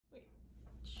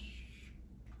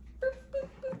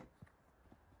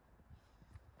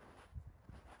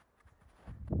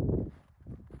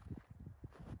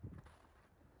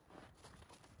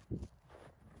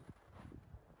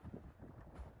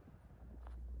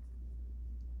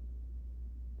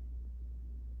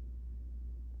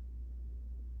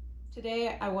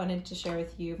Today I wanted to share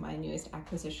with you my newest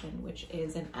acquisition, which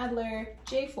is an Adler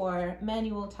J4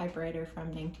 manual typewriter from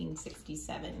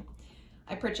 1967.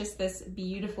 I purchased this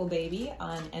beautiful baby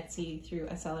on Etsy through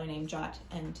a seller named Jot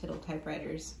and Tittle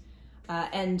Typewriters.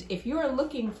 And if you are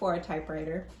looking for a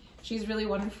typewriter, she's really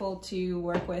wonderful to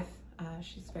work with.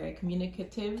 She's very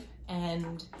communicative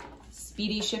and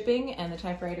speedy shipping, and the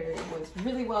typewriter was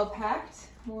really well packed.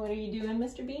 What are you doing,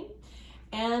 Mr. Bean?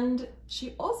 And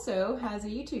she also has a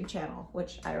YouTube channel,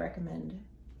 which I recommend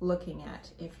looking at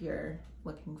if you're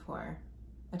looking for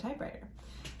a typewriter,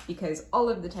 because all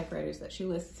of the typewriters that she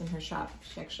lists in her shop,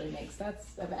 she actually makes.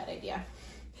 That's a bad idea.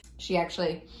 She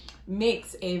actually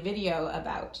makes a video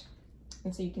about,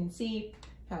 and so you can see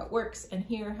how it works and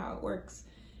hear how it works.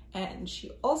 And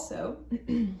she also,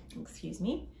 excuse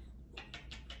me,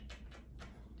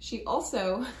 she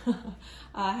also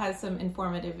has some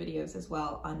informative videos as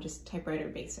well on just typewriter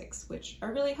basics, which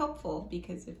are really helpful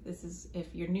because if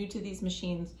you're new to these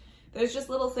machines, there's just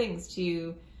little things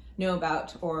to know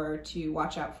about or to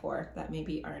watch out for that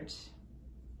maybe aren't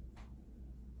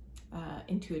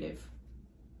intuitive.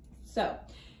 So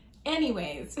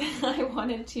anyways, I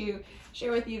wanted to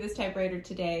share with you this typewriter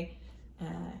today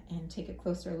and take a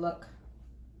closer look.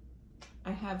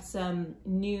 I have some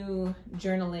new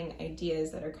journaling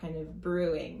ideas that are kind of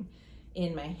brewing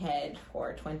in my head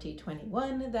for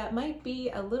 2021 that might be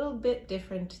a little bit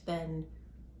different than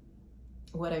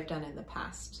what I've done in the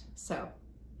past. So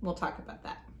we'll talk about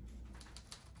that.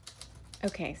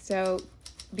 Okay, so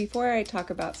before I talk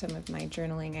about some of my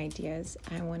journaling ideas,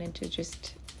 I wanted to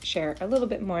just share a little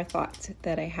bit more thoughts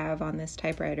that I have on this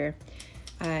typewriter.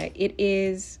 It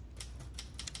is,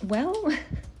 well,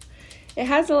 it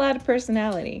has a lot of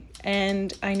personality,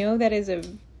 and I know that is a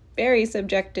very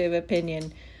subjective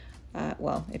opinion.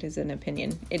 Well, it is an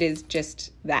opinion. It is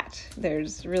just that.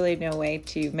 There's really no way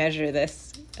to measure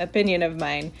this opinion of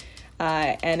mine,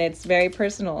 and it's very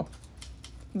personal.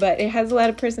 But it has a lot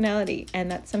of personality,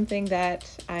 and that's something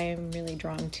that I am really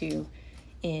drawn to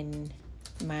in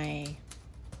my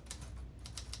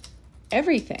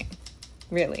everything,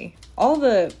 really. All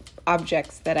the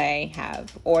objects that I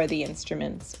have, or the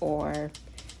instruments, or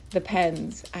the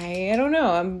pens. I don't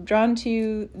know, I'm drawn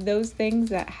to those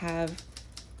things that have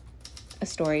a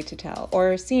story to tell,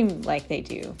 or seem like they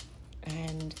do.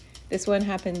 And this one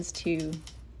happens to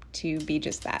be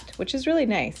just that, which is really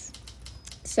nice.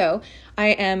 So I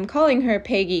am calling her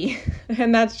Peggy,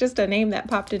 and that's just a name that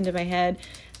popped into my head.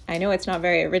 I know it's not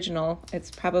very original. It's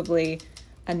probably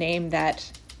a name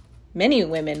that many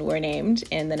women were named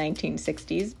in the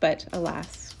 1960s, but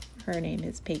alas, her name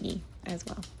is Peggy as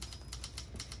well.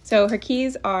 So her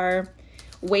keys are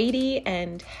weighty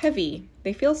and heavy.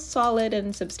 They feel solid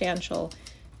and substantial,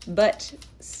 but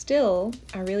still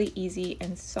are really easy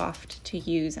and soft to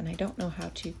use, and I don't know how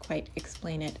to quite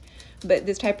explain it. But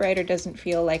this typewriter doesn't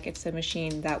feel like it's a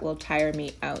machine that will tire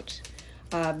me out.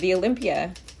 The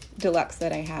Olympia Deluxe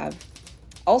that I have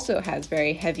also has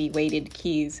very heavy weighted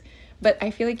keys, but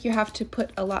I feel like you have to put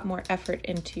a lot more effort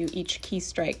into each key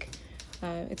strike.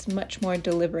 It's much more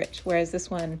deliberate, whereas this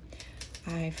one,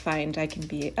 I find I can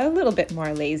be a little bit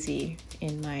more lazy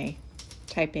in my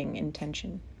typing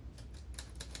intention.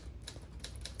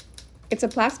 It's a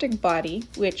plastic body,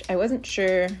 which I wasn't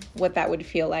sure what that would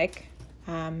feel like.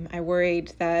 I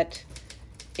worried that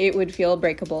it would feel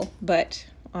breakable, but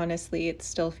honestly, it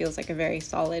still feels like a very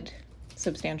solid,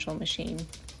 substantial machine.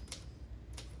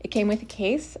 It came with a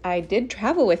case. I did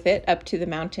travel with it up to the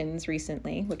mountains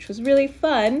recently, which was really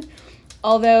fun.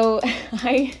 Although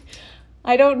I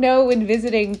don't know when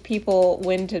visiting people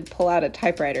when to pull out a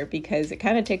typewriter because it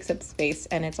kind of takes up space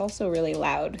and it's also really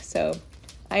loud. So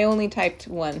I only typed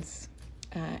once,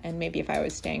 and maybe if I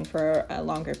was staying for a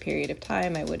longer period of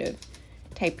time, I would have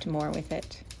typed more with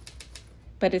it.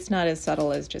 But it's not as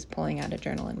subtle as just pulling out a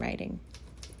journal and writing.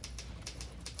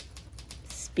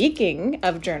 Speaking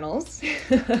of journals,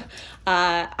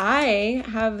 I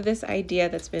have this idea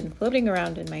that's been floating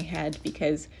around in my head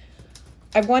because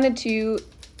I've wanted to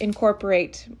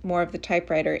incorporate more of the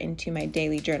typewriter into my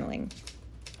daily journaling.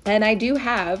 And I do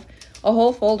have a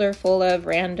whole folder full of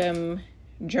random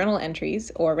journal entries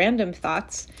or random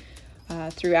thoughts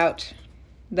throughout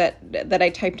that I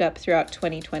typed up throughout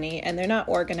 2020, and they're not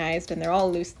organized, and they're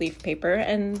all loose leaf paper,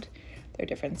 and they're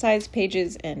different size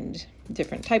pages and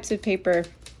different types of paper,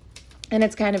 and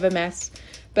it's kind of a mess,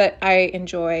 but I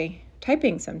enjoy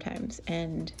typing sometimes,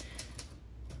 and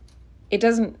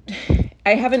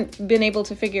I haven't been able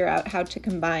to figure out how to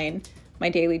combine my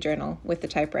daily journal with the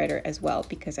typewriter as well,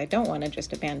 because I don't want to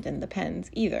just abandon the pens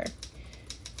either.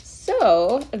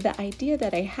 So the idea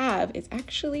that I have is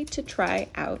actually to try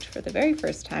out for the very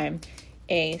first time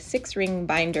a 6-ring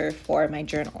binder for my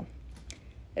journal.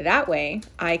 That way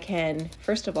I can,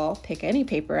 first of all, pick any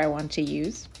paper I want to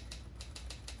use.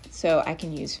 So I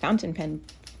can use fountain pen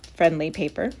friendly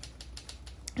paper.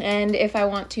 And if I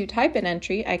want to type an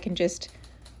entry, I can just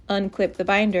unclip the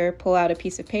binder, pull out a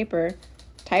piece of paper,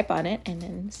 type on it, and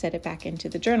then set it back into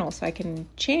the journal. So I can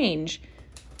change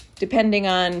depending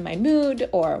on my mood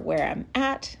or where I'm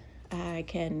at. I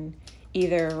can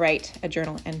either write a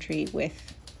journal entry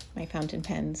with my fountain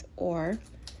pens or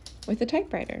with a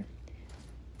typewriter.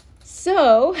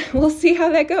 So we'll see how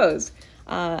that goes.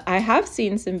 I have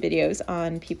seen some videos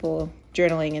on people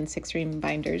journaling in 6-ring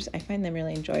binders. I find them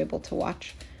really enjoyable to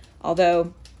watch,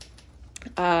 although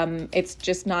it's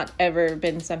just not ever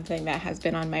been something that has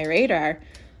been on my radar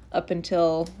up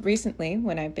until recently,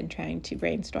 when I've been trying to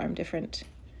brainstorm different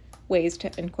ways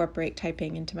to incorporate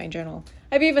typing into my journal.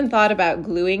 I've even thought about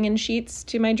gluing in sheets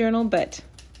to my journal, but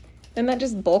then that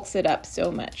just bulks it up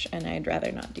so much, and I'd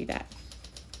rather not do that.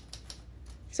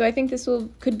 So I think this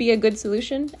could be a good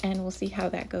solution, and we'll see how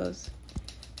that goes.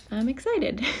 I'm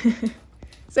excited.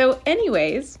 So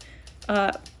anyways,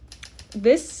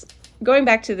 going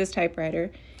back to this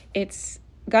typewriter, it's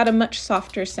got a much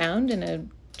softer sound and a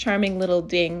charming little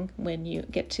ding when you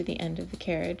get to the end of the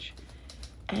carriage.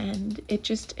 And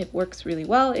it works really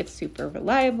well. It's super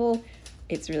reliable.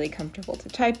 It's really comfortable to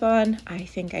type on. I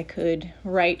think I could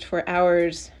write for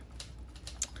hours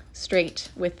straight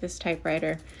with this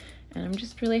typewriter, and I'm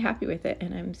just really happy with it,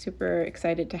 and I'm super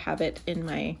excited to have it in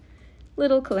my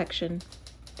little collection.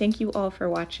 Thank you all for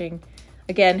watching.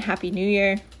 Again, Happy New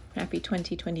Year. Happy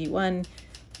 2021.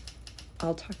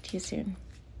 I'll talk to you soon.